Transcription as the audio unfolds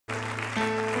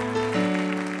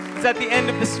Because at the end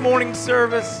of this morning's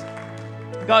service,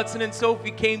 Godson and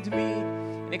Sophie came to me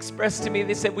and expressed to me,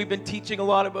 they said, we've been teaching a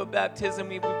lot about baptism.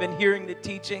 We've been hearing the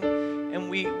teaching, and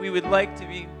we would like to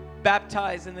be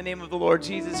baptized in the name of the Lord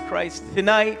Jesus Christ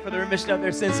tonight for the remission of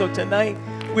their sins. So tonight,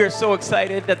 we are so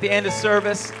excited at the end of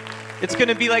service. It's going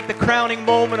to be like the crowning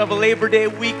moment of a Labor Day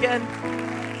weekend.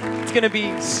 It's going to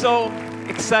be so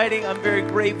exciting. I'm very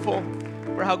grateful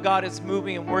for how God is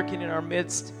moving and working in our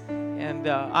midst. And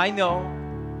I know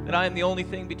that I am the only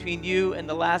thing between you and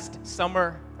the last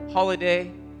summer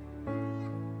holiday,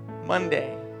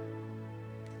 Monday.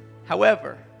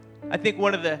 However, I think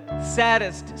one of the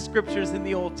saddest scriptures in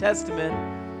the Old Testament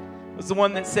was the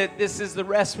one that said, this is the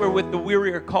rest wherewith the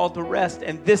weary are called to rest,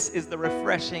 and this is the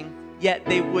refreshing, yet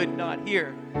they would not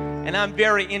hear. And I'm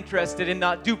very interested in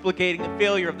not duplicating the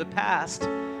failure of the past,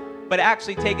 but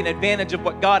actually taking advantage of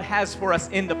what God has for us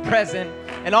in the present.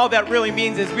 And all that really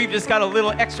means is we've just got a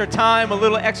little extra time, a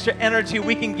little extra energy.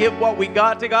 We can give what we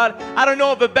got to God. I don't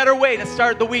know of a better way to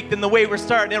start the week than the way we're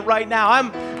starting it right now.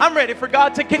 I'm ready for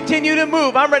God to continue to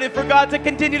move. I'm ready for God to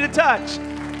continue to touch.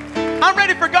 I'm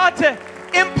ready for God to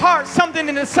impart something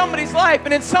into somebody's life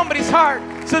and in somebody's heart,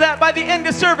 so that by the end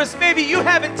of service, maybe you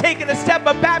haven't taken a step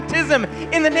of baptism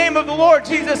in the name of the Lord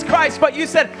Jesus Christ, but you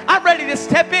said, I'm ready to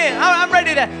step in. I'm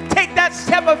ready to take that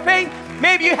step of faith.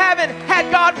 Maybe you haven't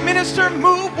had God minister,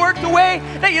 move, work the way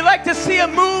that you like to see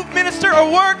Him move, minister,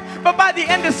 or work, but by the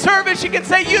end of service, you can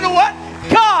say, you know what?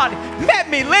 God met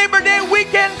me Labor Day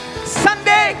weekend,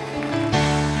 Sunday.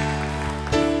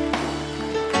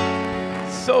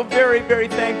 So very, very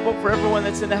thankful for everyone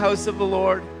that's in the house of the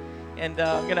Lord. And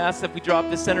I'm going to ask that we drop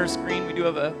the center screen. We do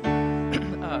have a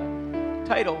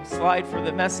title slide for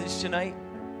the message tonight.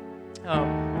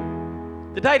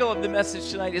 The title of the message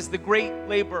tonight is The Great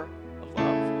Labor of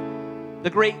Love.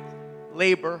 The Great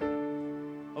Labor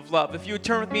of Love. If you would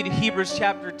turn with me to Hebrews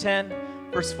chapter 10,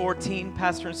 verse 14.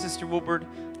 Pastor and Sister Wilbur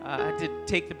had to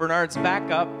take the Bernards back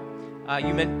up.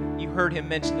 You heard him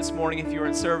mention this morning, if you were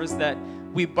in service, that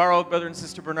we borrowed Brother and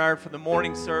Sister Bernard for the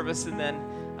morning service, and then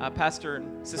Pastor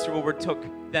and Sister Wilbur took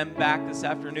them back this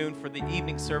afternoon for the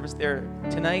evening service there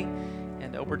tonight.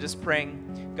 And we're just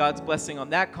praying God's blessing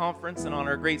on that conference and on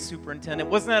our great superintendent.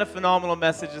 Wasn't that a phenomenal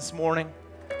message this morning?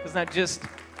 Wasn't that just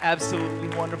absolutely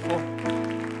wonderful?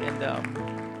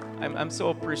 And I'm so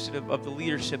appreciative of the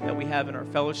leadership that we have in our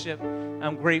fellowship.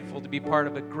 I'm grateful to be part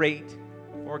of a great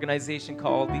organization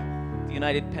called the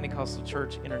United Pentecostal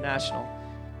Church International.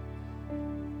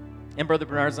 And Brother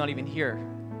Bernard's not even here.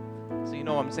 So you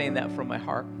know I'm saying that from my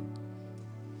heart.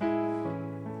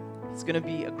 It's going to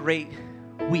be a great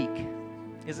week,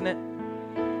 isn't it?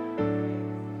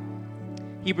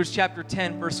 Hebrews chapter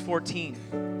 10, verse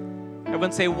 14.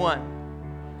 Everyone say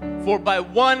one. For by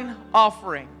one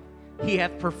offering He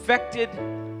hath perfected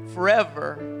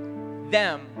forever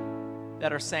them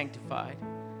that are sanctified.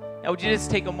 Now would you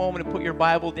just take a moment and put your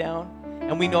Bible down?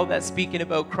 And we know that's speaking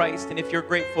about Christ. And if you're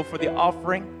grateful for the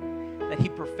offering that He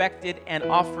perfected and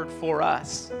offered for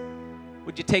us,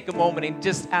 would you take a moment and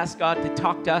just ask God to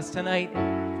talk to us tonight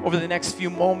over the next few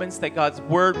moments, that God's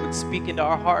Word would speak into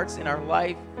our hearts, in our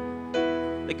life,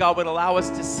 that God would allow us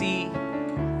to see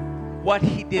what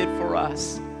He did for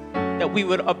us, that we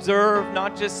would observe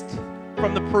not just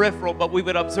from the peripheral, but we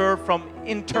would observe from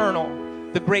internal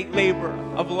the great labor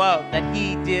of love that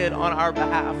He did on our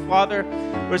behalf. Father,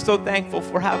 we're so thankful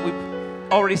for how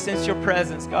we've already sensed Your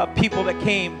presence, God. People that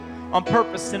came on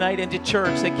purpose tonight into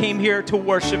church. They came here to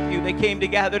worship You. They came to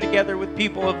gather together with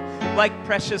people of like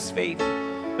precious faith.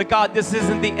 But God, this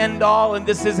isn't the end all and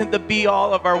this isn't the be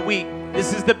all of our week.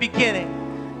 This is the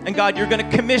beginning. And God, You're going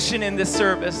to commission in this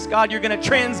service. God, You're going to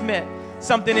transmit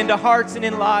something into hearts and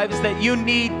in lives that You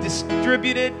need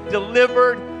distributed,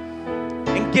 delivered,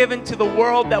 and given to the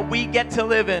world that we get to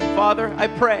live in. Father, I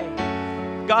pray,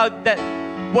 God,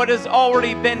 that what has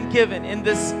already been given in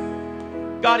this,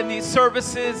 God, in these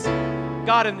services,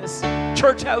 God, in this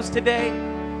church house today,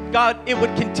 God, it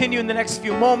would continue in the next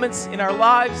few moments in our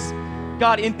lives,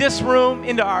 God, in this room,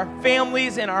 into our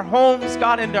families, in our homes,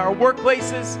 God, into our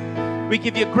workplaces. We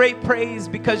give You great praise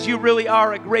because You really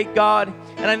are a great God.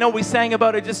 And I know we sang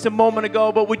about it just a moment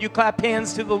ago, but would you clap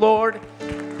hands to the Lord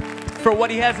for what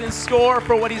He has in store,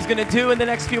 for what He's going to do in the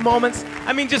next few moments?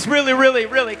 I mean, just really, really,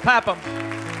 really clap Him.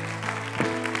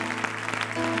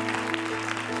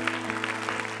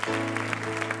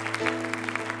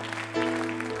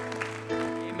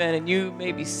 Amen. And you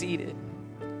may be seated.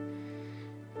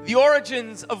 The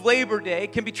origins of Labor Day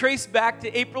can be traced back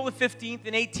to April the 15th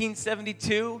in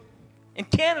 1872. And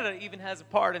Canada even has a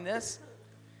part in this.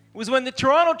 It was when the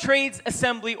Toronto Trades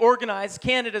Assembly organized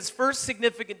Canada's first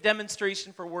significant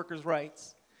demonstration for workers'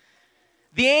 rights.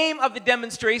 The aim of the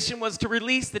demonstration was to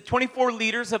release the 24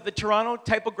 leaders of the Toronto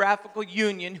Typographical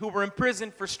Union who were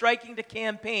imprisoned for striking the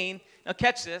campaign, now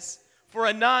catch this, for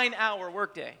a 9-hour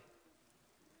workday.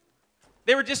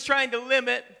 They were just trying to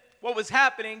limit what was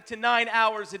happening to 9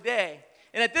 hours a day.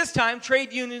 And at this time,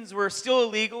 trade unions were still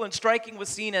illegal, and striking was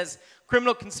seen as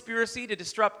criminal conspiracy to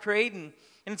disrupt trade. And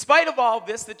in spite of all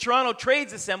this, the Toronto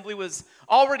Trades Assembly was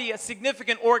already a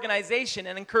significant organization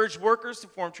and encouraged workers to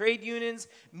form trade unions,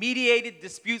 mediated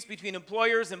disputes between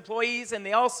employers and employees, and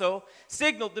they also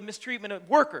signaled the mistreatment of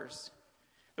workers.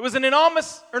 There was an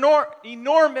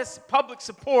enormous public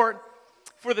support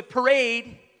for the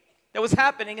parade that was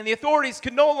happening, and the authorities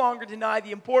could no longer deny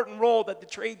the important role that the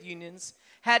trade unions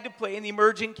had to play in the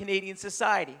emerging Canadian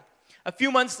society. A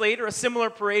few months later, a similar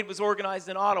parade was organized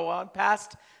in Ottawa and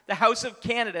passed the House of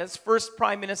Canada's first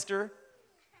Prime Minister,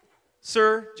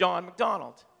 Sir John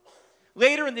Macdonald.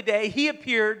 Later in the day, he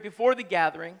appeared before the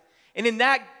gathering, and in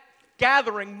that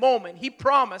gathering moment, he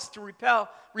promised to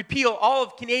repeal all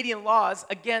of Canadian laws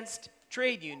against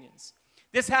trade unions.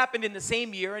 This happened in the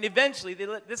same year, and eventually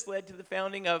this led to the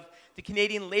founding of the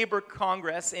Canadian Labour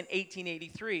Congress in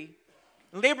 1883.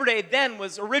 Labor Day then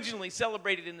was originally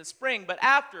celebrated in the spring, but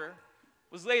after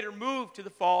was later moved to the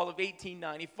fall of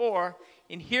 1894,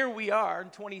 and here we are in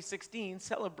 2016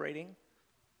 celebrating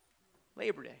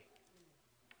Labor Day.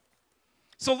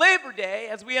 So Labor Day,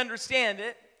 as we understand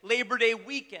it, Labor Day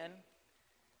weekend,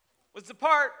 was the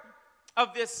part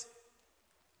of this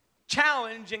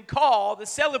challenge and call. The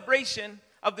celebration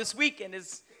of this weekend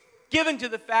is given to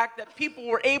the fact that people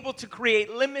were able to create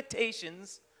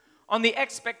limitations on the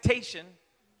expectation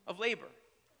of labor,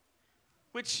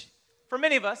 which for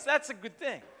many of us, that's a good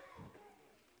thing.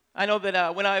 I know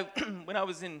that when I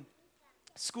was in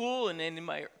school and in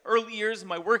my early years,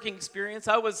 my working experience,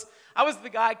 I was the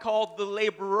guy called the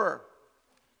laborer.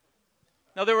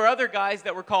 Now, there were other guys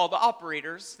that were called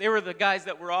operators. They were the guys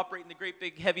that were operating the great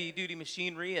big heavy-duty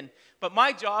machinery. But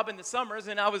my job in the summers,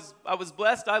 and I was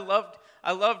blessed. I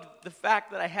loved the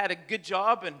fact that I had a good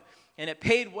job, and it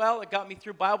paid well. It got me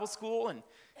through Bible school,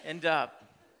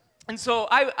 and so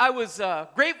I was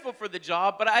grateful for the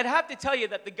job. But I'd have to tell you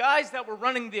that the guys that were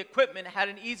running the equipment had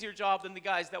an easier job than the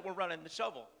guys that were running the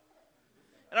shovel.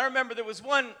 And I remember there was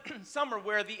one summer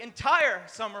where the entire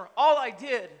summer, all I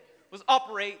did was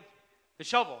operate the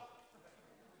shovel.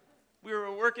 We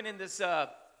were working in this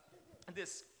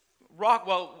rock,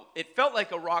 well, it felt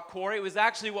like a rock quarry. It was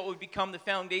actually what would become the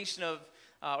foundation of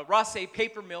Rossay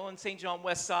Paper Mill in St. John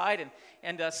West Side.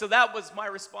 And so that was my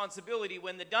responsibility.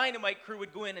 When the dynamite crew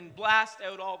would go in and blast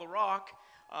out all the rock,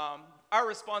 our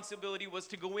responsibility was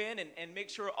to go in and make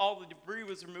sure all the debris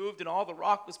was removed and all the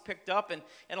rock was picked up. And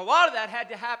a lot of that had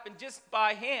to happen just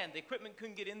by hand. The equipment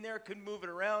couldn't get in there, couldn't move it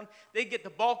around. They'd get the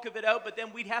bulk of it out, but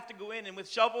then we'd have to go in and with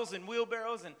shovels and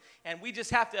wheelbarrows, and we just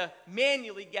have to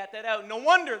manually get that out. No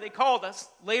wonder they called us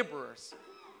laborers,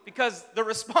 because the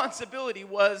responsibility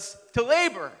was to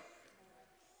labor.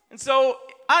 And so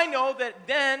I know that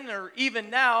then, or even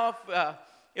now,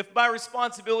 if my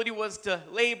responsibility was to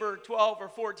labor 12 or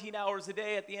 14 hours a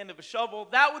day at the end of a shovel,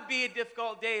 that would be a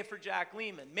difficult day for Jack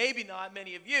Leaman. Maybe not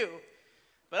many of you,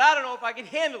 but I don't know if I could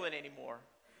handle it anymore.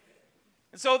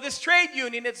 And so this trade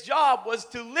union, its job was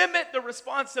to limit the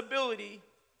responsibility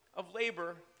of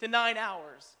labor to 9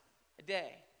 hours a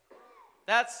day.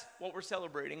 That's what we're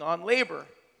celebrating on Labor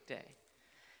Day.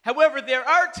 However, there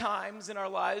are times in our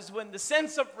lives when the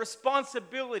sense of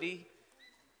responsibility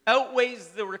outweighs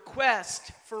the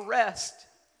request for rest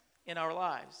in our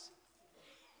lives.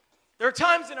 There are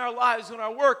times in our lives when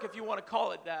our work, if you want to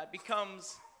call it that,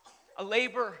 becomes a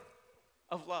labor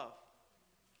of love,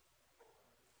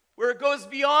 where it goes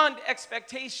beyond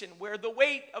expectation, where the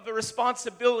weight of the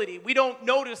responsibility, we don't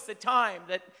notice the time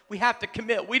that we have to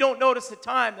commit. We don't notice the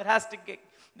time that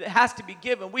has to be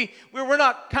given. We're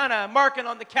not kind of marking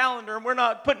on the calendar, and we're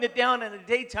not putting it down in a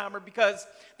day timer, because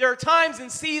there are times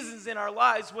and seasons in our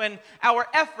lives when our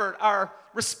effort, our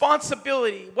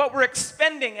responsibility, what we're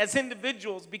expending as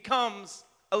individuals becomes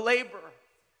a labor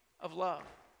of love.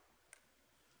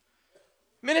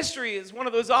 Ministry is one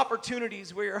of those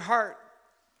opportunities where your heart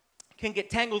can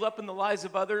get tangled up in the lives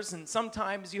of others, and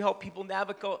sometimes you help people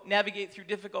navigate through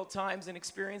difficult times and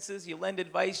experiences. You lend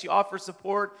advice, you offer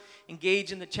support,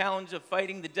 engage in the challenge of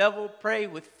fighting the devil, pray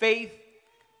with faith,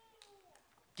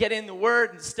 get in the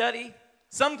Word and study.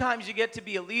 Sometimes you get to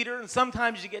be a leader, and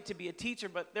sometimes you get to be a teacher,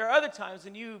 but there are other times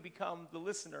when you become the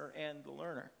listener and the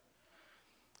learner.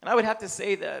 And I would have to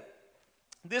say that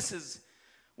this is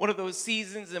one of those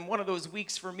seasons and one of those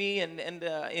weeks for me, and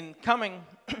in coming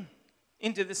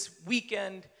into this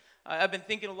weekend, I've been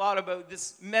thinking a lot about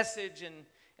this message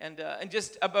and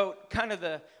just about kind of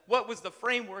what was the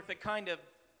framework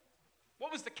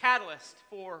what was the catalyst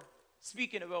for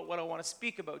speaking about what I want to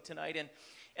speak about tonight.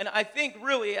 And I think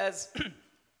really as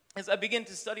I begin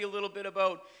to study a little bit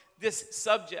about this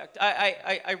subject,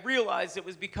 I realized it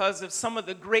was because of some of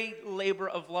the great labor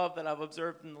of love that I've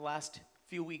observed in the last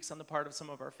few weeks on the part of some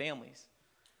of our families.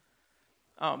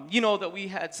 You know that we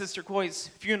had Sister Coy's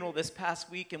funeral this past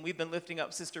week, and we've been lifting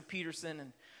up Sister Peterson,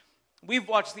 and we've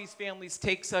watched these families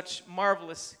take such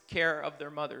marvelous care of their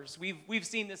mothers. We've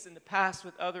seen this in the past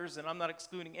with others, and I'm not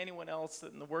excluding anyone else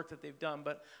in the work that they've done,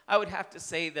 but I would have to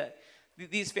say that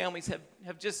these families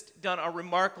have just done a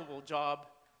remarkable job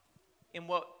in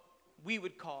what we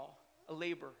would call a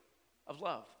labor of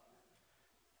love.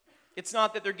 It's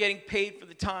not that they're getting paid for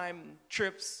the time,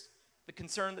 trips, the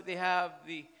concern that they have,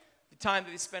 the time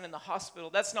that they spend in the hospital.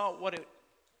 That's not what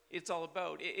it's all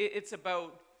about. It's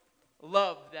about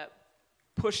love that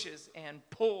pushes and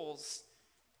pulls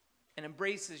and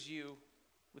embraces you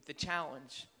with the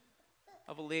challenge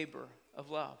of a labor of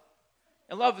love.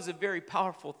 And love is a very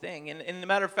powerful thing. And as a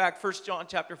matter of fact, 1 John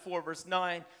chapter 4, verse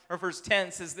 9, or verse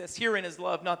 10 says this: "Herein is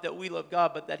love, not that we love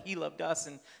God, but that he loved us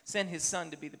and sent his Son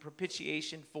to be the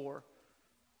propitiation for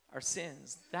our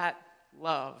sins." That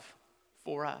love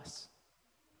for us.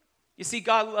 You see,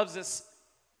 God loves us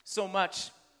so much.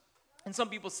 And some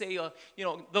people say,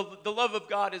 the love of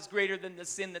God is greater than the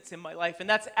sin that's in my life. And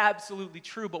that's absolutely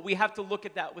true, but we have to look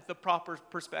at that with the proper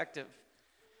perspective.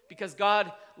 Because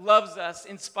God loves us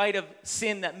in spite of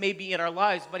sin that may be in our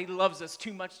lives, but he loves us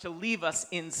too much to leave us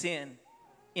in sin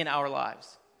in our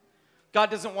lives. God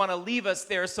doesn't want to leave us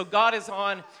there, so God is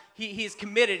he is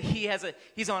committed.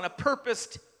 He's on a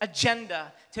purposed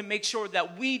agenda to make sure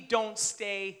that we don't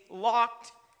stay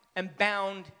locked and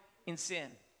bound in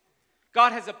sin.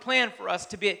 God has a plan for us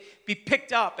to be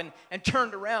picked up and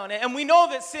turned around. And we know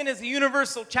that sin is a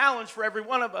universal challenge for every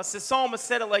one of us. The psalmist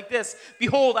said it like this: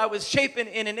 "Behold, I was shapen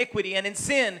in iniquity, and in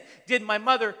sin did my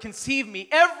mother conceive me."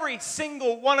 Every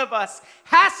single one of us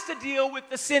has to deal with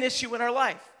the sin issue in our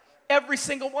life. Every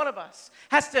single one of us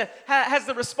has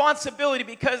the responsibility,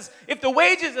 because if the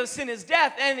wages of sin is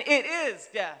death, and it is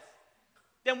death,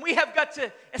 then we have got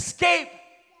to escape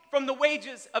from the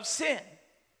wages of sin.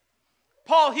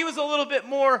 Paul, he was a little bit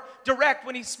more direct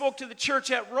when he spoke to the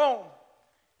church at Rome.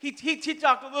 He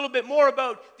talked a little bit more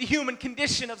about the human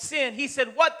condition of sin. He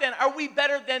said, "What then? Are we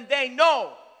better than they?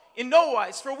 No, in no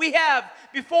wise. For we have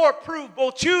before proved,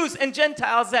 both Jews and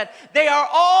Gentiles, that they are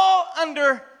all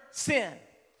under sin."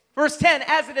 Verse 10,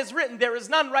 "As it is written, there is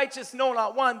none righteous, no,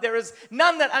 not one. There is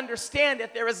none that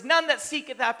understandeth. There is none that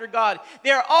seeketh after God.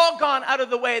 They are all gone out of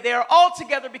the way. They are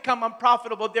altogether become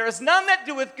unprofitable. There is none that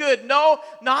doeth good, no,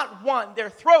 not one. Their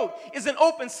throat is an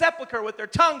open sepulchre. With their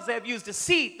tongues they have used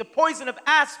deceit. The poison of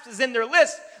asps is in their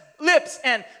lips,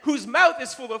 and whose mouth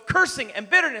is full of cursing and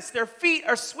bitterness. Their feet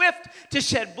are swift to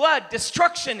shed blood.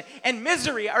 Destruction and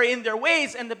misery are in their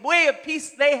ways, and the way of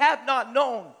peace they have not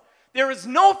known. There is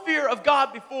no fear of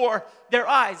God before their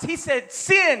eyes." He said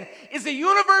sin is a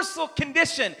universal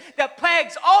condition that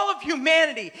plagues all of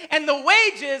humanity, and the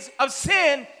wages of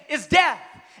sin is death.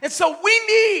 And so we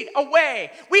need a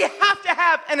way. We have to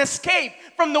have an escape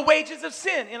from the wages of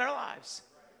sin in our lives.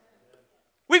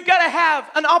 We've got to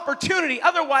have an opportunity.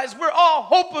 Otherwise, we're all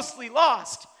hopelessly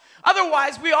lost.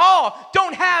 Otherwise, we all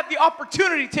don't have the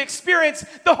opportunity to experience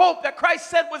the hope that Christ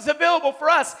said was available for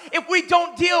us if we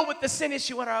don't deal with the sin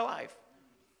issue in our life.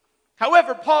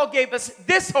 However, Paul gave us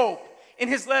this hope in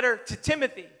his letter to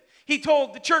Timothy. He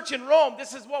told the church in Rome,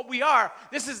 this is what we are.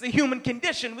 This is the human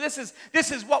condition. This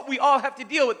is what we all have to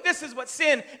deal with. This is what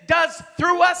sin does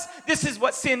through us. This is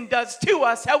what sin does to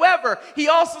us. However, he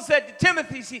also said to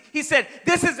Timothy, he said,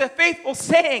 "This is a faithful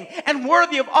saying and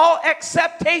worthy of all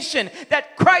acceptation,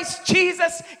 that Christ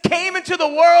Jesus came into the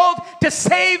world to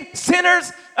save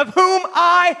sinners, of whom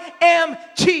I am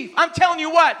chief." I'm telling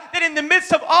you what, that in the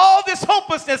midst of all this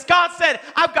hopelessness, God said,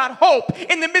 "I've got hope."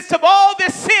 In the midst of all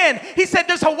this sin, he said,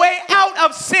 there's a way out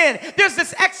of sin. There's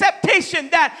this acceptation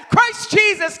that Christ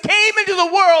Jesus came into the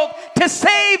world to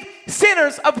save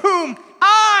sinners, of whom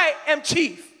I am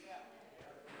chief.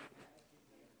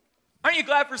 Aren't you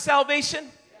glad for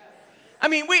salvation? I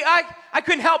mean, I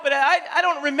couldn't help it. I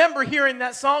don't remember hearing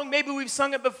that song. Maybe we've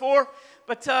sung it before.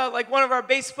 But like one of our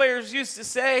bass players used to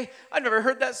say, "I've never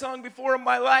heard that song before in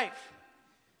my life."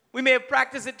 We may have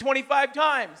practiced it 25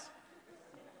 times.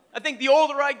 I think the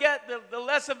older I get, the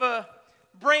less of a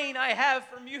brain I have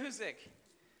for music.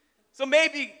 So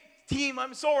maybe, team,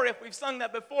 I'm sorry if we've sung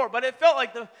that before, but it felt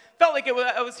like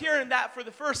I was hearing that for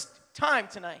the first time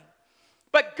tonight.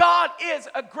 But God is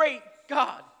a great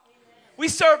God. We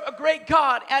serve a great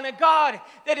God and a God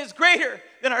that is greater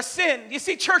than our sin. You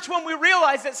see, church, when we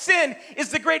realize that sin is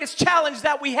the greatest challenge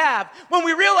that we have, when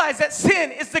we realize that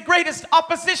sin is the greatest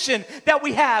opposition that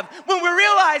we have, when we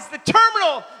realize the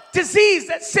terminal disease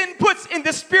that sin puts in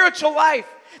the spiritual life,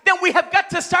 then we have got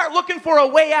to start looking for a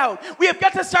way out. We have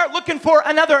got to start looking for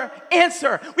another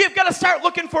answer. We have got to start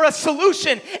looking for a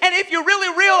solution. And if you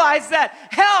really realize that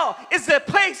hell is the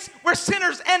place where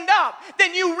sinners end up,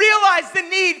 then you realize the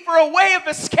need for a way of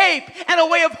escape and a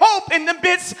way of hope in the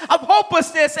midst of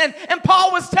hopelessness. And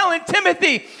Paul was telling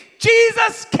Timothy,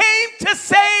 Jesus came to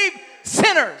save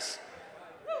sinners.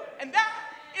 And that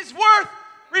is worth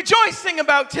rejoicing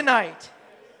about tonight.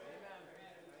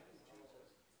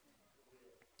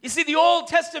 You see, the Old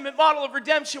Testament model of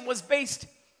redemption was based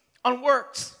on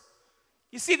works.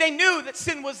 You see, they knew that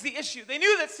sin was the issue. They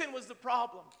knew that sin was the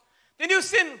problem. They knew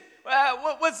sin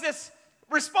was this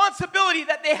responsibility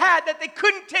that they had that they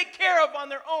couldn't take care of on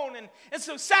their own. And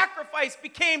so sacrifice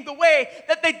became the way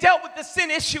that they dealt with the sin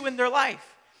issue in their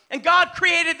life. And God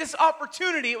created this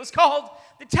opportunity. It was called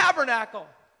the tabernacle.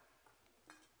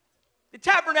 The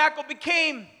tabernacle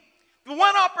became the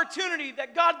one opportunity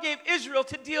that God gave Israel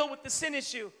to deal with the sin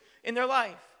issue in their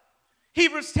life.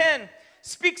 Hebrews 10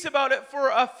 speaks about it for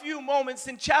a few moments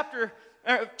in chapter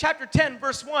 10,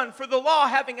 verse 1. For the law,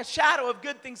 having a shadow of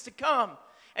good things to come,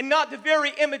 and not the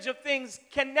very image of things,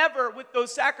 can never, with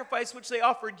those sacrifices which they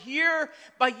offered year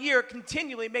by year,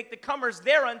 continually make the comers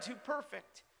thereunto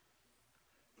perfect.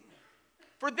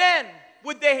 For then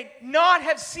would they not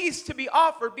have ceased to be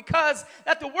offered, because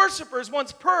that the worshipers,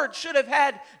 once purged, should have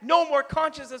had no more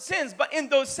conscience of sins. But in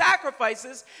those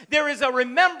sacrifices, there is a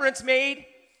remembrance made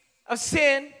of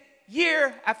sin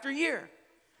year after year.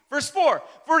 Verse 4,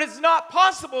 for it is not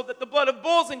possible that the blood of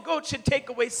bulls and goats should take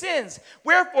away sins.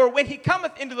 Wherefore, when he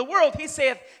cometh into the world, he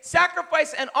saith,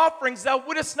 sacrifice and offerings thou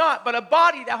wouldest not, but a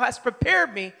body thou hast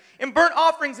prepared me. In burnt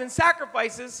offerings and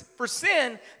sacrifices for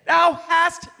sin, thou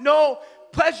hast no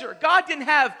pleasure. God didn't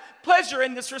have pleasure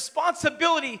in this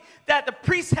responsibility that the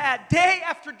priests had day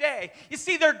after day. You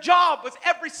see, their job was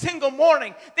every single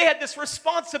morning. They had this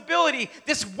responsibility,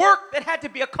 this work that had to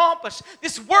be accomplished,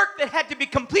 this work that had to be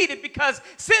completed, because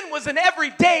sin was an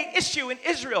everyday issue in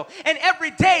Israel. And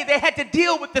every day they had to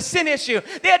deal with the sin issue.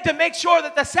 They had to make sure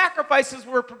that the sacrifices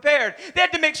were prepared. They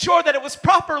had to make sure that it was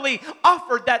properly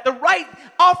offered, that the right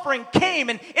offering came,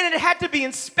 and it had to be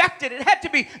inspected. It had to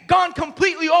be gone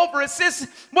completely over. Is this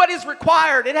what is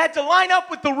required? It had to line up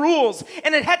with the rules,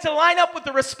 and it had to line up with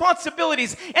the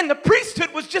responsibilities. And the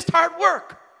priesthood was just hard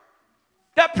work.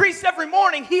 That priest, every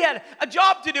morning, he had a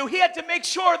job to do. He had to make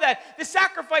sure that the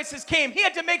sacrifices came. He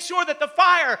had to make sure that the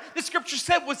fire, the scripture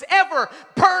said, was ever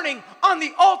burning on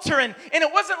the altar. And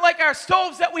it wasn't like our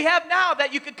stoves that we have now,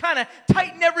 that you could kind of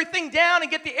tighten everything down and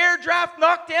get the air draft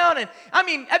knocked down. And I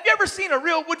mean, have you ever seen a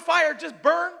real wood fire just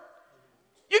burn?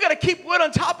 You got to keep wood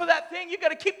on top of that thing. You got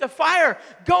to keep the fire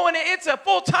going. It's a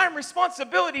full-time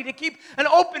responsibility to keep an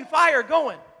open fire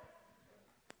going.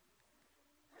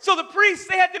 So the priests,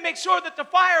 they had to make sure that the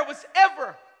fire was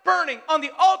ever burning on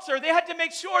the altar. They had to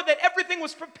make sure that everything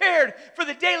was prepared for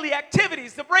the daily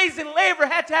activities. The brazen laver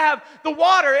had to have the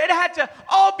water. It had to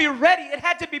all be ready. It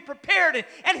had to be prepared.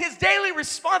 And his daily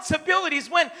responsibilities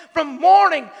went from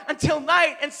morning until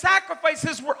night. And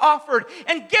sacrifices were offered.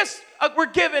 And gifts were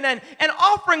given. And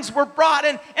offerings were brought.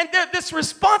 And this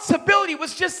responsibility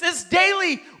was just this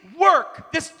daily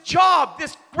work, this job,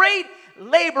 this great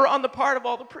labor on the part of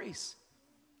all the priests.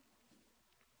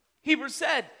 Hebrews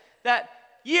said that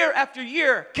year after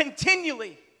year,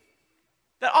 continually,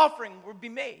 that offering would be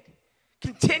made.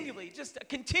 Continually, just a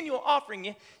continual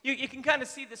offering. You can kind of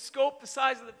see the scope, the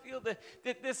size of the field.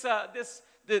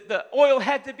 The oil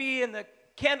had to be in the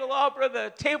candelabra.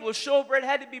 The table of showbread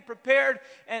had to be prepared.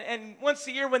 And once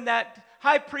a year, when that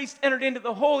high priest entered into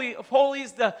the Holy of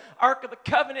Holies, the Ark of the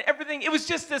Covenant, everything, it was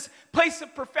just this place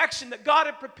of perfection that God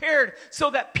had prepared so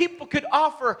that people could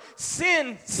offer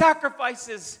sin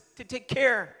sacrifices to take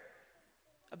care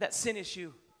of that sin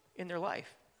issue in their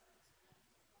life.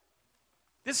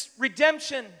 This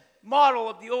redemption model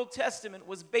of the Old Testament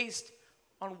was based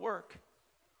on work.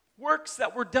 Works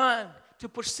that were done to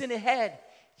push sin ahead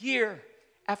year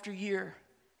after year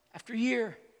after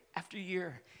year after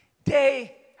year,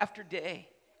 day after day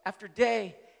after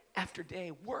day after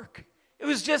day. Work. It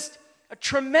was just a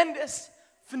tremendous,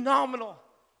 phenomenal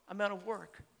amount of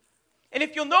work. And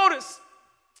if you'll notice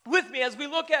with me as we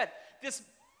look at this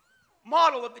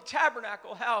model of the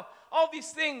tabernacle, how all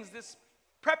these things, this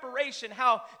preparation,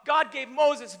 how God gave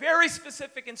Moses very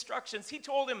specific instructions. He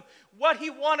told him what he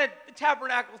wanted the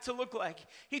tabernacle to look like.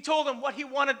 He told him what he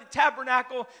wanted the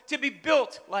tabernacle to be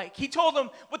built like. He told him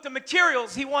what the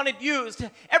materials he wanted used.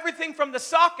 Everything from the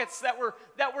sockets that were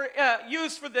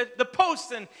used for the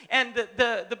posts and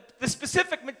the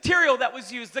specific material that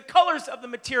was used, the colors of the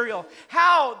material,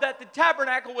 how that the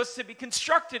tabernacle was to be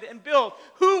constructed and built,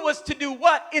 who was to do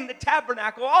what in the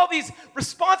tabernacle, all these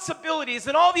responsibilities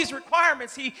and all these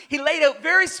requirements he laid out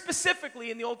very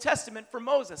specifically in the Old Testament for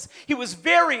Moses. He was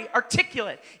very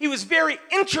articulate. He was very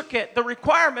intricate, the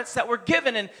requirements that were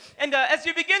given. And as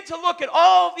you begin to look at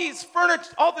all this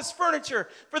furniture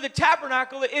for the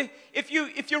tabernacle, if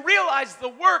you realize the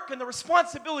work and the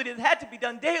responsibility that had to be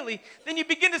done daily, then you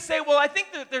begin to say, well, I think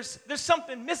that there's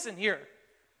something missing here.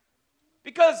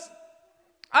 Because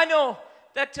I know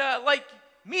that like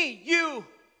me, you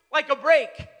like a break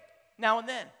now and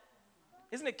then.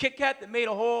 Isn't it Kit Kat that made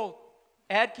a whole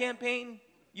ad campaign,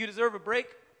 you deserve a break?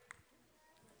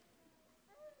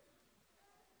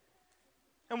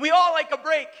 And we all like a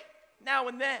break now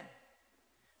and then.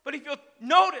 But if you'll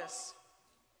notice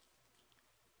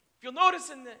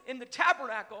in the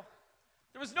tabernacle,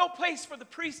 there was no place for the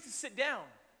priest to sit down.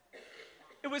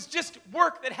 It was just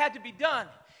work that had to be done.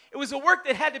 It was a work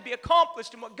that had to be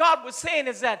accomplished. And what God was saying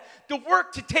is that the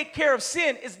work to take care of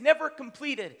sin is never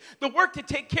completed. The work to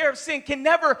take care of sin can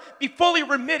never be fully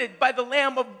remitted by the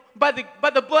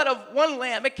blood of one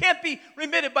lamb. It can't be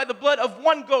remitted by the blood of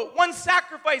one goat. One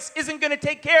sacrifice isn't going to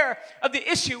take care of the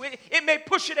issue. It may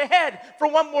push it ahead for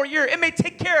one more year. It may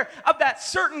take care of that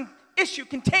certain issue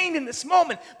contained in this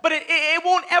moment, but it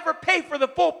won't ever pay for the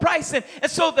full price. And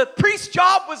so the priest's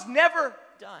job was never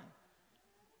done.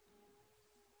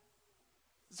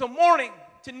 So morning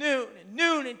to noon, and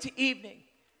noon into evening,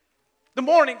 the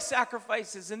morning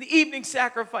sacrifices and the evening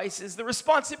sacrifices, the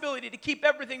responsibility to keep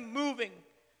everything moving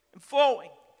and flowing.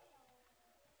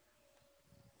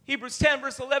 Hebrews 10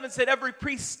 verse 11 said, every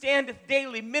priest standeth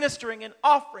daily ministering and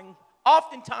offering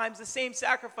oftentimes the same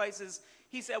sacrifices,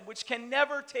 he said, which can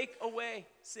never take away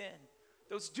sin.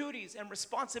 Those duties and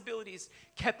responsibilities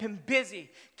kept him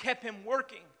busy, kept him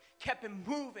working, kept him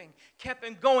moving, kept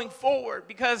him going forward,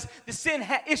 because the sin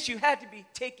issue had to be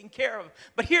taken care of.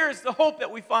 But here's the hope that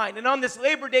we find. And on this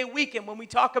Labor Day weekend, when we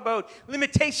talk about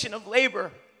limitation of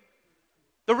labor,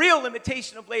 the real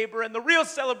limitation of labor and the real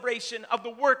celebration of the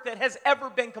work that has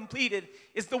ever been completed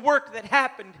is the work that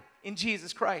happened in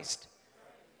Jesus Christ.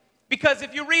 Because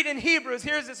if you read in Hebrews,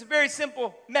 here's this very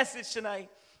simple message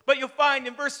tonight. But you'll find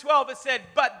in verse 12 it said,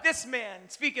 but this man,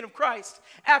 speaking of Christ,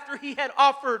 after he had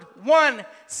offered one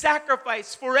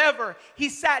sacrifice forever, he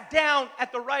sat down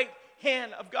at the right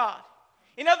hand of God.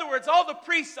 In other words, all the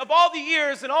priests of all the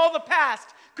years and all the past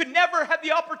could never have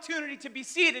the opportunity to be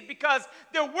seated because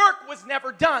their work was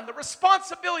never done. The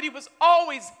responsibility was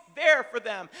always there for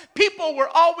them. People were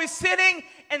always sinning,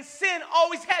 and sin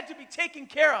always had to be taken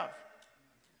care of.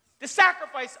 The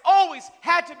sacrifice always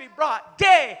had to be brought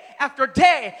day after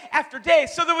day after day.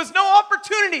 So there was no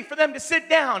opportunity for them to sit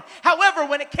down. However,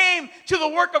 when it came to the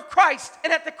work of Christ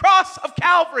and at the cross of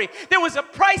Calvary, there was a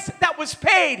price that was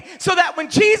paid so that when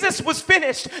Jesus was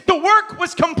finished, the work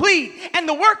was complete and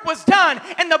the work was done.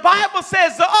 And the Bible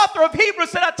says, the author of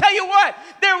Hebrews said, I'll tell you what,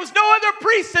 there was no other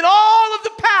priest in all of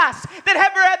the past that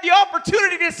ever had the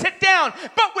opportunity to sit down.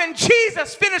 But when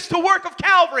Jesus finished the work of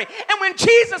Calvary and when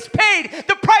Jesus paid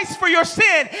the price for your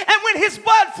sin, and when his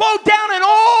blood flowed down an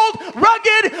old,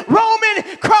 rugged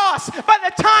Roman cross, by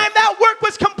the time that work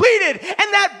was completed and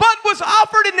that blood was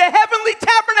offered in the heavenly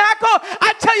tabernacle,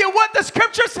 I tell you what the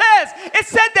scripture says. It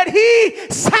said that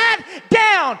he sat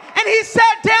down, and he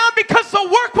sat down because the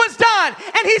work was done,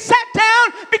 and he sat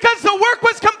down because the work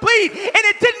was complete. And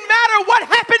it didn't matter what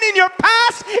happened in your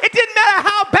past. It didn't matter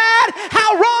how bad,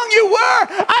 how wrong you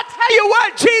were. I tell you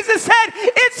what, Jesus said,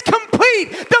 it's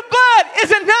complete. The blood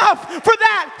is enough for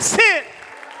that sin.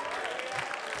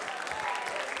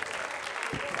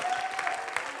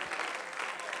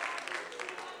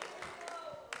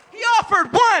 He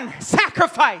offered one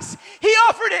sacrifice. He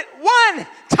offered it one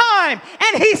time,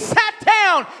 and he sat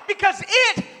down because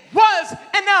it was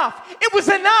enough. It was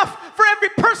enough for every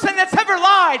person that's ever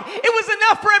lied. It was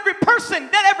enough for every person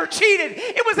that ever cheated.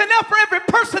 It was enough for every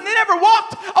person that ever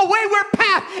walked a wayward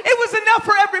path. It was enough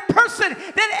for every person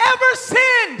that ever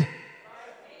sinned.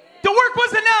 The work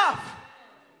was enough.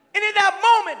 And in that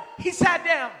moment, he sat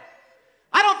down.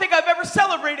 I don't think I've ever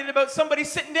celebrated about somebody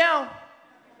sitting down.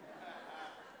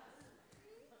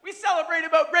 We We celebrate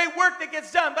about great work that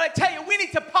gets done, but I tell you, we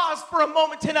need to pause for a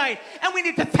moment tonight, and we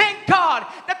need to thank God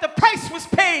that the price was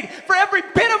paid for every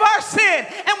bit of our sin.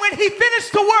 And when he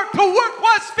finished the work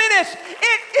was finished.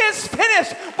 It is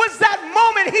finished. Was that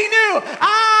moment he knew,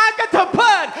 I got the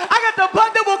blood. I got the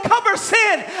blood that will cover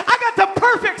sin. I got the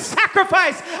perfect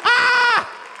sacrifice.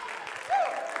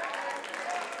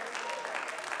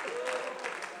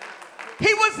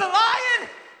 He was the lion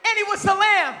and he was the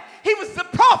lamb. He was the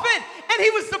prophet and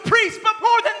he was the priest. But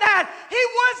more than that, he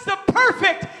was the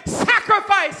perfect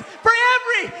sacrifice for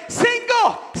every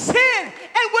single sin.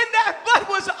 And when that blood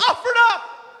was offered up,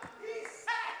 he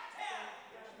sat down.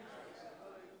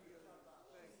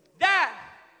 That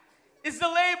is the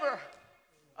labor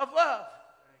of love.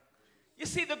 You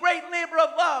see, the great labor of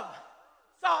love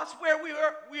saw us where we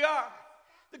are.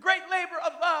 The great labor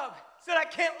of love said, I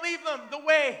can't leave them the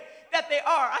way that they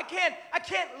are. I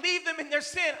can't leave them in their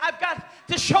sin. I've got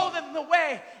to show them the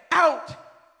way out.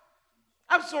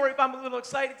 I'm sorry if I'm a little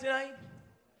excited tonight.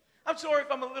 I'm sorry if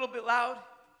I'm a little bit loud.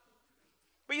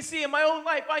 But you see, in my own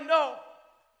life, I know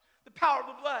the power of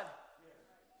the blood.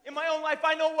 In my own life,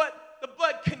 I know what the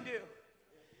blood can do.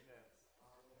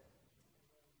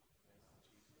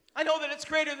 I know that it's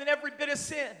greater than every bit of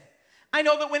sin. I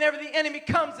know that whenever the enemy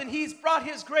comes and he's brought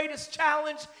his greatest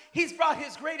challenge, he's brought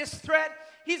his greatest threat,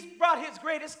 he's brought his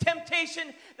greatest temptation,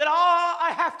 that all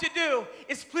I have to do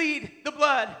is plead the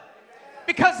blood.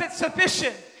 Because it's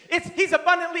sufficient. He's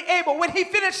abundantly able. When he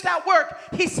finished that work,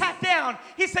 he sat down.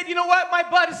 He said, you know what? My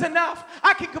blood is enough.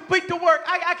 I can complete the work.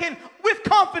 I can, with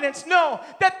confidence, know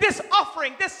that this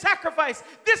offering, this sacrifice,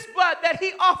 this blood that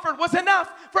he offered was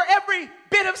enough for every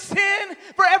bit of sin,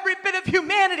 for every bit of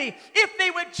humanity, if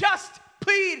they would just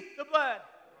plead the blood.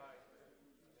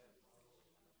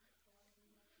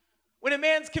 When a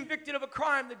man's convicted of a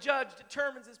crime, the judge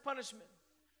determines his punishment.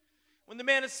 When the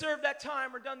man has served that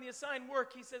time or done the assigned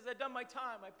work, he says, I've done my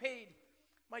time. I paid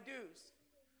my dues.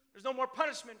 There's no more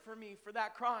punishment for me for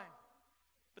that crime.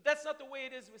 But that's not the way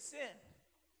it is with sin.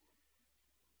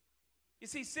 You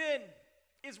see, sin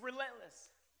is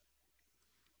relentless.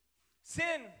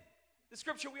 Sin, the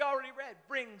scripture we already read,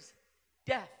 brings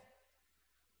death.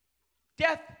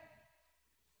 Death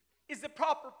is the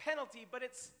proper penalty, but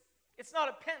it's not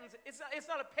a penance. It's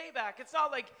not a payback. It's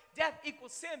not like death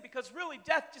equals sin, because really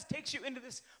death just takes you into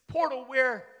this portal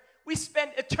where we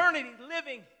spend eternity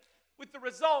living with the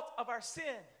result of our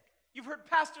sin. You've heard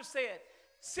pastors say it.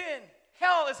 Sin,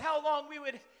 hell is how long we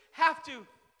would have to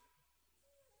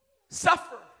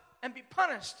suffer and be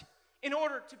punished in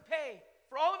order to pay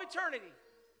for all of eternity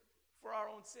for our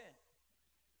own sin.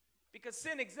 Because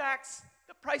sin exacts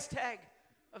the price tag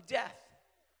of death.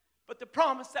 But the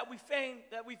promise that we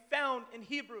found in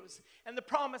Hebrews, and the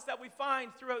promise that we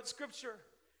find throughout Scripture,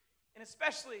 and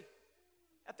especially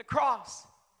at the cross,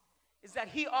 is that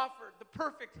he offered the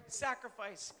perfect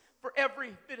sacrifice for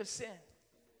every bit of sin.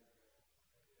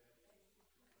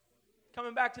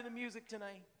 Coming back to the music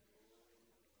tonight,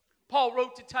 Paul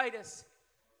wrote to Titus.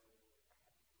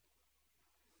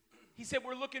 He said,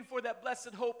 we're looking for that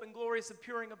blessed hope and glorious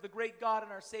appearing of the great God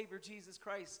and our Savior, Jesus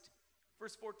Christ.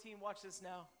 Verse 14, watch this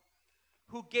now.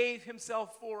 Who gave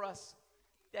himself for us,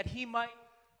 that he might.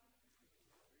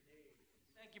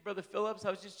 Thank you, Brother Phillips. I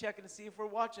was just checking to see if we're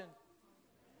watching.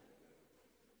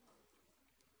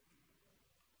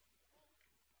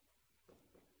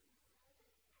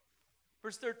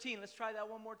 Verse 13, let's try that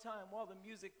one more time while the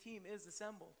music team is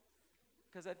assembled,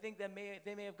 because I think that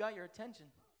they may have got your attention.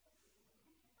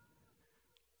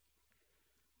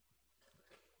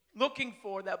 Looking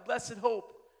for that blessed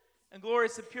hope and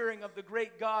glorious appearing of the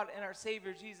great God and our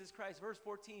Savior, Jesus Christ. Verse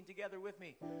 14, together with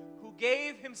me. Who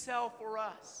gave himself for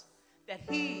us, that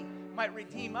he might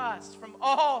redeem us from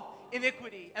all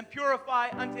iniquity and purify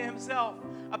unto himself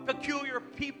a peculiar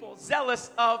people,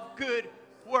 zealous of good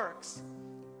works.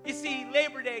 You see,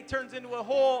 Labor Day turns into a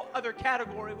whole other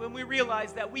category when we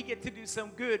realize that we get to do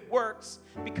some good works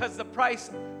because the price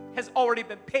has already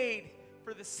been paid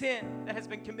for the sin that has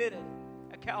been committed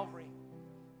at Calvary.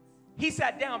 He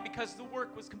sat down because the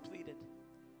work was completed.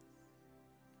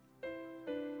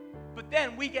 But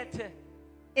then we get to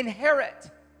inherit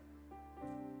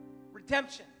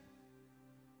redemption.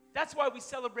 That's why we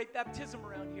celebrate baptism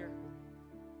around here.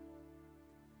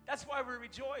 That's why we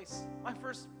rejoice. My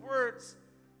first words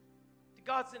to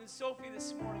Godson and Sophie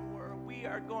this morning were, we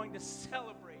are going to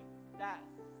celebrate that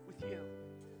with you.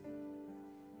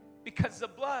 Because the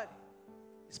blood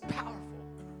is powerful.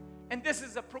 And this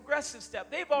is a progressive step.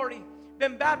 They've already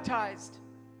been baptized.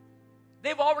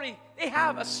 They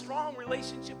have a strong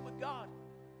relationship with God.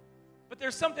 But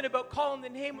there's something about calling the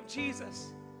name of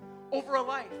Jesus over a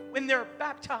life when they're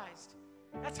baptized.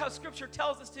 That's how Scripture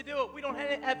tells us to do it. We don't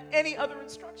have any other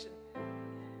instruction.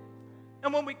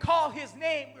 And when we call his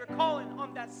name, we're calling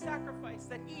on that sacrifice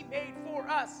that he made for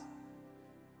us.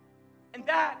 And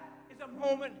that is a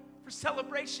moment for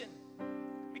celebration,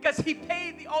 because he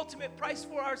paid the ultimate price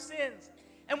for our sins.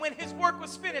 And when his work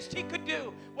was finished, he could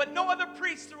do what no other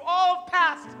priest through all of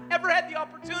past ever had the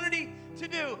opportunity to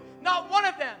do. Not one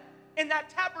of them in that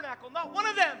tabernacle, not one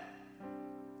of them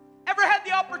ever had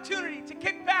the opportunity to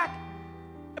kick back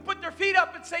and put their feet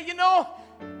up and say, you know,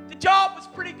 the job was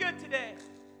pretty good today.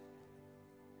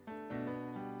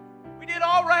 We did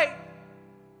all right.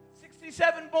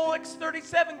 67 bullocks,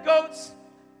 37 goats,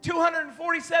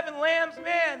 247 lambs.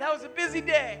 Man, that was a busy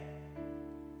day.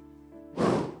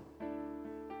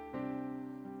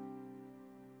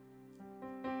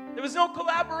 There was no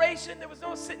collaboration. There was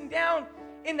no sitting down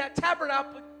in that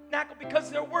tabernacle because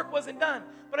their work wasn't done.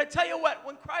 But I tell you what,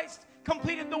 when Christ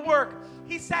completed the work,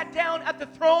 he sat down at the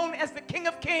throne as the King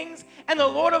of Kings and the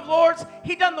Lord of Lords.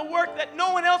 He done the work that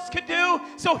no one else could do,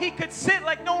 so he could sit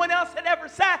like no one else had ever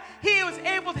sat. He was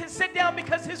able to sit down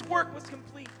because his work was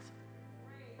complete.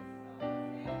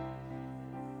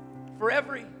 For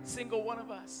every single one of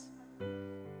us,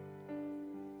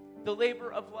 the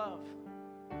labor of love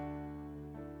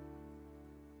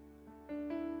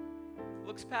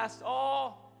looks past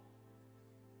all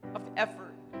of the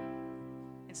effort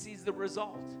and sees the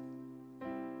result.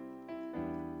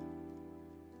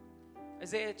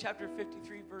 Isaiah chapter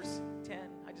 53 verse 10.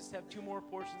 I just have two more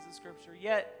portions of Scripture.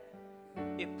 Yet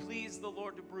it pleased the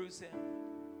Lord to bruise him.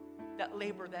 That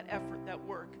labor, that effort, that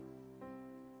work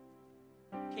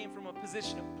came from a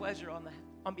position of pleasure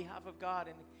on behalf of God.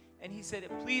 And he said,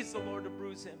 it pleased the Lord to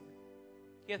bruise him.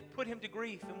 He hath put him to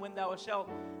grief, and when thou shalt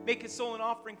make his soul an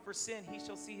offering for sin, he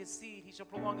shall see his seed, he shall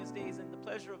prolong his days, and the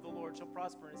pleasure of the Lord shall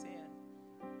prosper in his hand.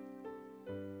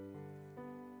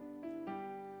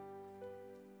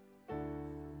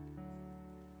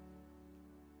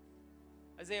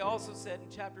 Isaiah also said in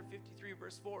chapter 53,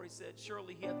 verse 4, he said,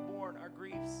 surely he hath borne our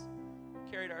griefs,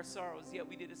 carried our sorrows, yet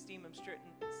we did esteem him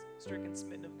stricken,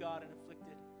 smitten of God, and afflicted.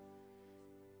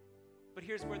 But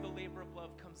here's where the labor of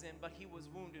love comes in. But he was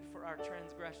wounded for our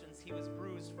transgressions. He was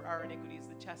bruised for our iniquities.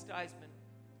 The chastisement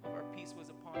of our peace was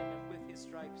upon him, and with his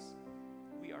stripes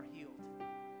we are healed.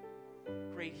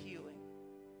 Great healing.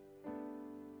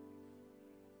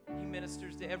 He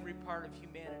ministers to every part of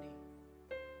humanity.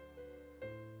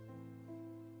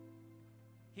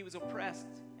 He was oppressed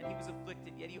and he was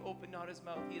afflicted, yet he opened not his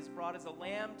mouth. He is brought as a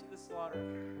lamb to the slaughter,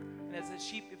 and as a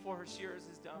sheep before her shearers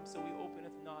is dumb, so he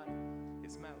openeth not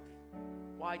his mouth.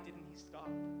 Why didn't he stop?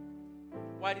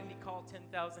 Why didn't he call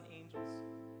 10,000 angels?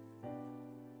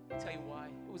 I'll tell you why.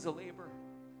 It was a labor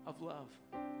of love.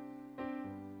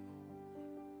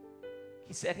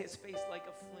 He set his face like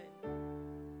a flint.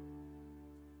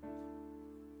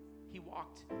 He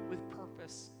walked with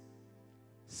purpose,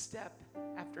 step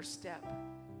after step.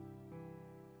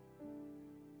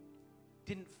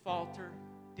 Didn't falter,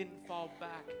 didn't fall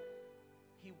back.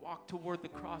 He walked toward the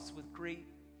cross with great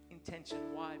intention.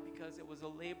 Why? Because it was a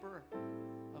labor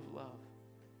of love.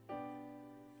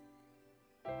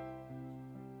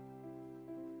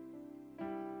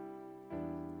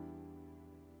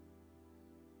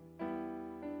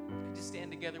 Could you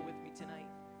stand together with me tonight?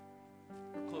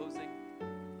 We're closing.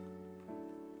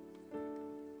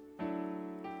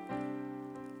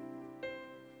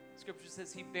 Scripture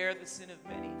says he bare the sin of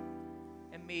many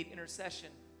and made intercession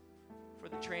for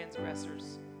the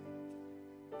transgressors.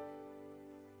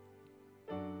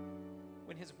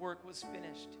 When his work was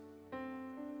finished,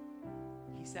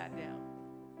 he sat down.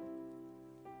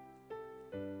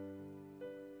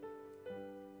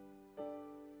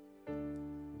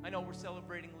 I know we're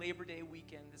celebrating Labor Day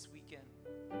weekend this weekend,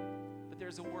 but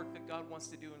there's a work that God wants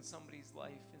to do in somebody's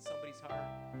life, in somebody's heart.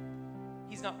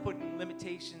 He's not putting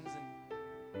limitations and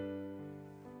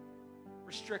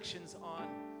restrictions on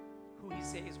who he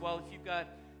says, well, if you've got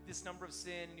this number of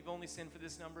sin and you've only sinned for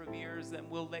this number of years, then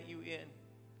we'll let you in.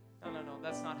 No,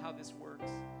 that's not how this works.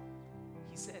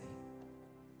 He said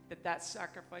that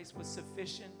sacrifice was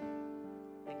sufficient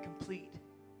and complete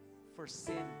for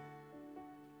sin.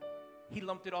 He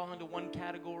lumped it all into one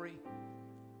category,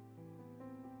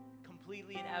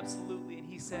 completely and absolutely, and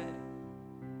he said,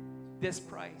 this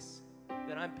price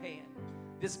that I'm paying,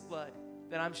 this blood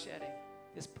that I'm shedding,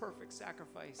 this perfect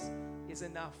sacrifice is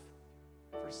enough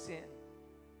for sin.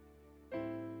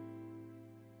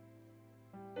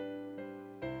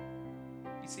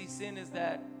 You see, sin is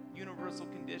that universal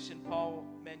condition Paul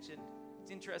mentioned. It's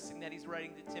interesting that he's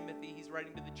writing to Timothy, he's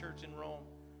writing to the church in Rome,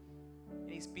 and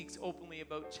he speaks openly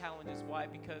about challenges. Why?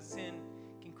 Because sin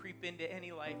can creep into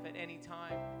any life at any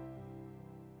time.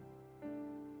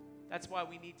 That's why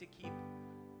we need to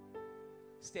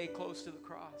stay close to the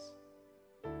cross.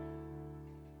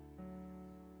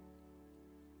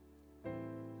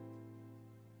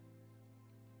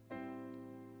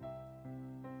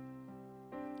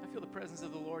 I feel the presence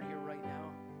of the Lord here right now.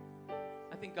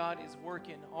 I think God is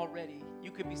working already.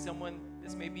 You could be someone,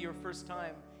 this may be your first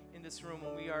time in this room,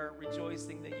 and we are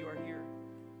rejoicing that you are here.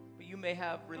 But you may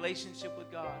have relationship with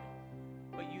God,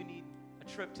 but you need a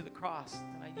trip to the cross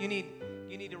tonight. You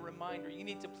need a reminder. You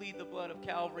need to plead the blood of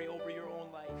Calvary over your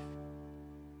own life.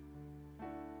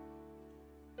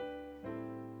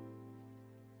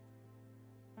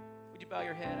 Would you bow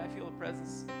your head? I feel the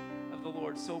presence of the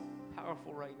Lord so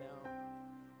powerful right now.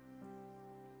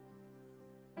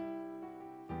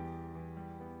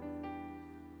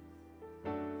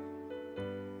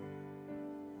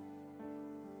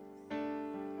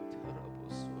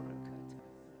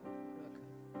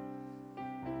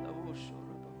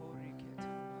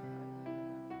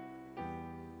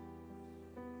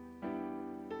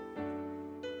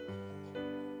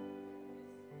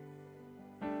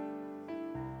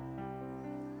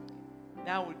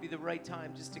 Now would be the right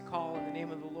time just to call in the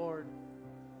name of the Lord.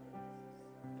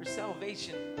 There's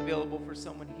salvation available for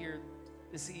someone here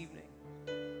this evening.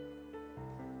 There's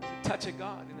a touch of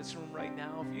God in this room right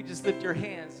now. If you just lift your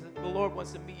hands, the Lord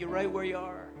wants to meet you right where you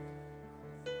are.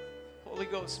 Holy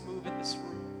Ghost, move in this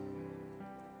room.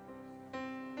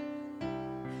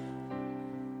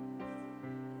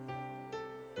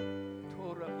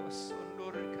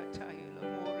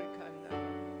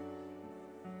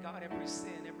 God, every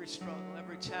sin, every struggle,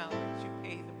 every challenge, you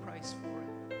paid the price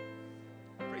for it.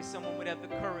 I pray someone would have the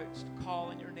courage to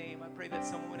call in your name. I pray that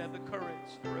someone would have the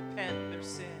courage to repent of their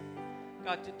sin.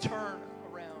 God, to turn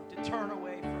around, to turn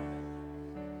away from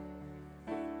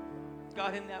it.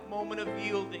 God, in that moment of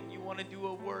yielding, you want to do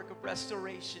a work of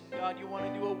restoration. God, you want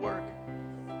to do a work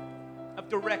of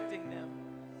directing them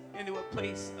into a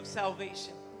place of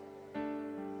salvation.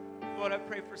 Lord, I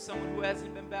pray for someone who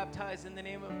hasn't been baptized in the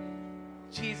name of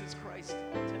Jesus Christ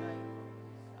tonight.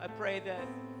 I pray that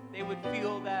they would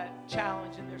feel that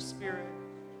challenge in their spirit.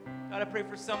 God, I pray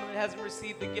for someone that hasn't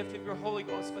received the gift of your Holy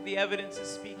Ghost, but the evidence is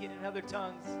speaking in other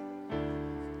tongues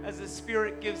as the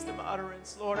Spirit gives them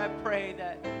utterance. Lord, I pray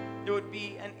that there would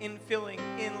be an infilling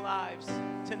in lives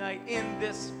tonight in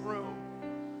this room.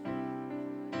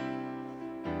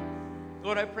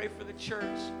 Lord, I pray for the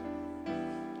church.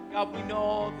 God, we know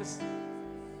all the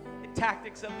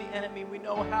tactics of the enemy. We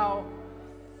know how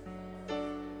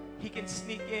he can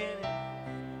sneak in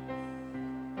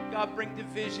and, God, bring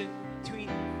division between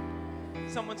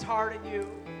someone's heart and you.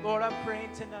 Lord, I'm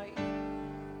praying tonight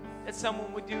that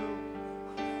someone would do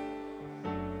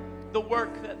the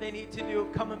work that they need to do,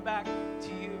 coming back to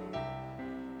you.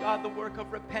 God, the work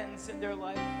of repentance in their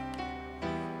life.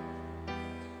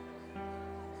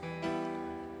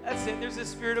 That's it. There's a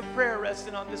spirit of prayer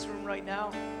resting on this room right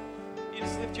now. You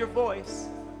just lift your voice.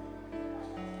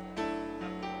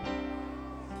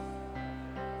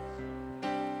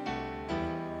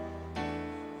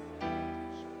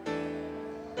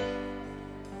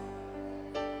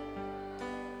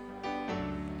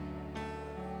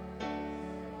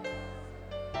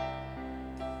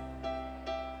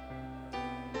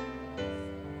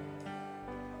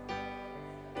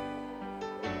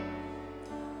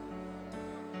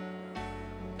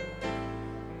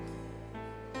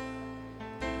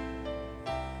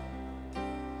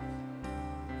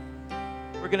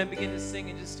 We're going to begin to sing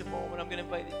in just a moment. I'm going to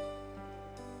invite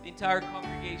the entire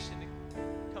congregation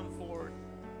to come forward.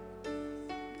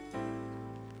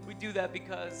 We do that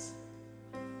because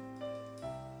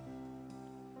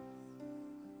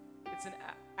it's an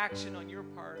action on your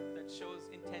part that shows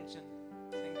intention.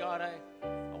 Saying, God, I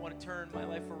want to turn my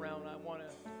life around. I want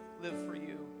to live for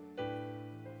you.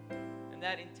 And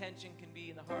that intention can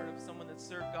be in the heart of someone that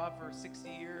served God for 60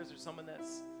 years or someone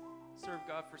that's served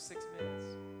God for 6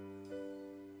 minutes.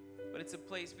 But it's a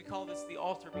place, we call this the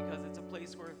altar because it's a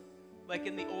place where, like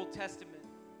in the Old Testament,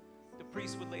 the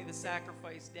priest would lay the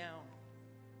sacrifice down.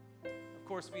 Of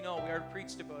course, we know, we already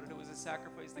preached about it. It was a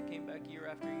sacrifice that came back year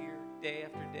after year, day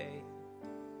after day.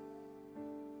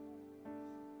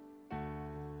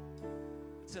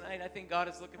 Tonight, I think God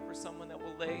is looking for someone that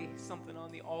will lay something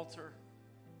on the altar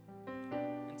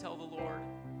and tell the Lord,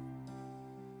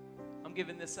 I'm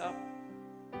giving this up,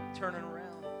 I'm turning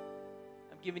around,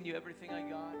 I'm giving you everything I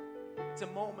got. It's a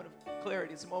moment of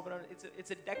clarity. It's a moment.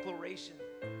 It's a declaration.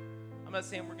 I'm not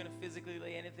saying we're going to physically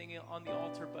lay anything on the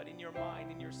altar, but in your mind,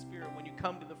 in your spirit, when you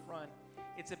come to the front,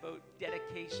 it's about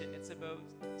dedication. It's about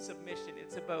submission.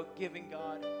 It's about giving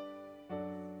God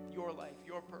your life,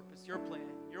 your purpose, your plan,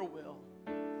 your will.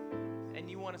 And and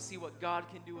you want to see what God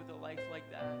can do with a life like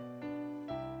that.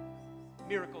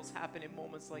 Miracles happen in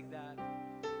moments like that.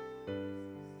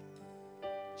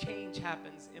 Change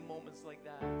happens in moments like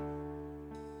that.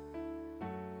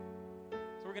 So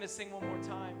we're going to sing one more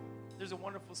time. There's a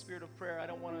wonderful spirit of prayer. I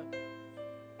don't want to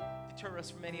deter us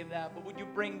from any of that, but would you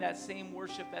bring that same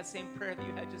worship, that same prayer that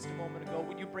you had just a moment ago,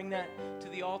 would you bring that to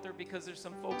the altar? Because there's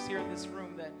some folks here in this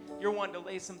room that you're wanting to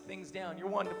lay some things down. You're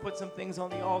wanting to put some things on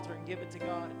the altar and give it to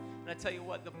God. And I tell you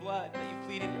what, the blood that you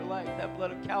plead in your life, that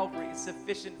blood of Calvary, is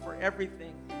sufficient for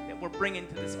everything that we're bringing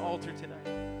to this altar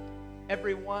tonight.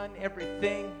 Everyone,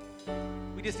 everything,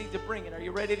 we just need to bring it. Are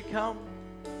you ready to come?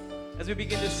 As we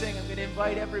begin to sing, I'm going to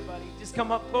invite everybody. Just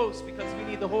come up close because we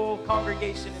need the whole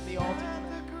congregation in the altar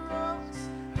tonight.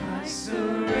 I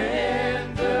surrender.